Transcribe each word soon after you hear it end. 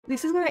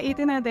This is what I eat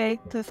in a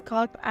day to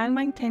sculpt and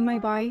maintain my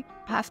body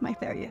past my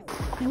 30th.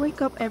 I wake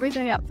up every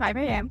day at 5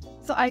 a.m.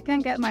 so I can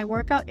get my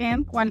workout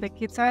in while the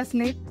kids are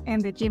asleep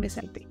and the gym is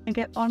empty, and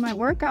get all my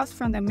workouts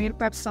from the Meal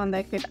Prep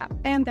Sunday Fit app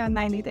and their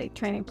 90-day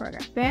training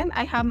program. Then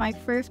I have my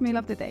first meal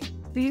of the day.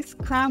 This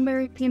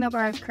cranberry peanut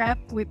butter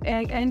crepe with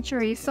egg and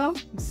chorizo,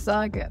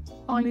 so good.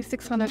 Only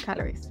 600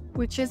 calories,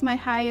 which is my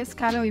highest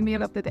calorie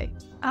meal of the day.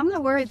 I'm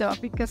not worried though,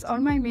 because all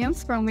my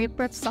meals from Meal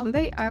Prep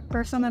Sunday are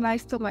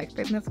personalized to my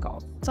fitness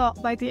goals. So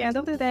by the end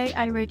of the day,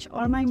 I reach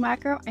all my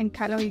macro and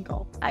calorie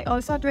goals. I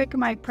also drink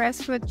my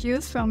pressed fruit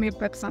juice from Meal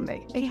Prep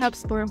Sunday. It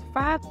helps burn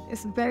fat,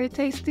 it's very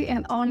tasty,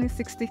 and only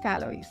 60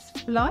 calories.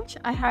 Lunch,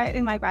 I had it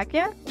in my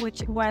backyard,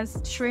 which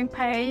was shrimp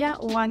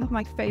paella, one of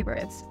my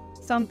favorites.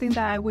 Something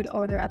that I would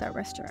order at a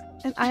restaurant.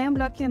 And I am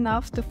lucky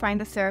enough to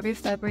find a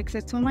service that brings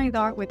it to my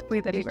door with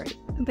free delivery.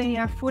 They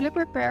are fully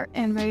prepared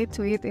and ready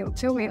to eat in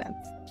 2 minutes.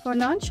 For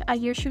lunch, I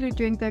usually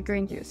drink the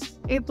green juice.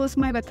 It boosts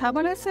my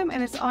metabolism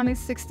and it's only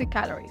 60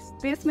 calories.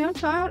 This meal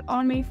total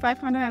only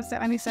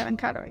 577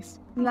 calories.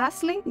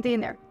 Lastly,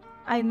 dinner.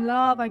 I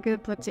love a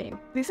good protein.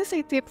 This is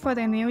a tip for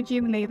the new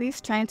gym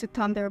ladies trying to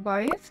tone their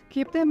bodies.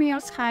 Keep the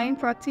meals high in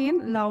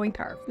protein, low in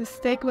carbs. The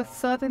steak was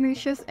so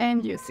delicious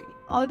and juicy.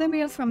 All the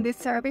meals from this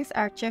service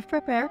are chef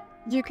prepared.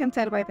 You can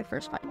tell by the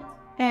first bite.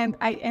 And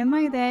I end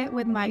my day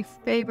with my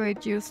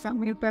favorite juice from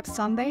Meal Prep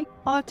Sunday.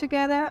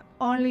 Altogether,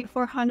 only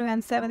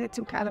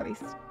 472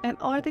 calories. And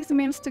all these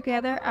meals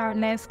together are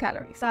less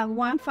calories. So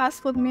one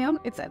fast food meal,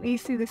 it's an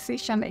easy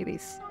decision,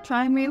 ladies.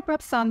 Try Meal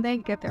Prep Sunday,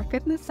 get their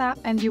fitness app,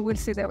 and you will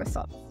see the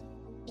results.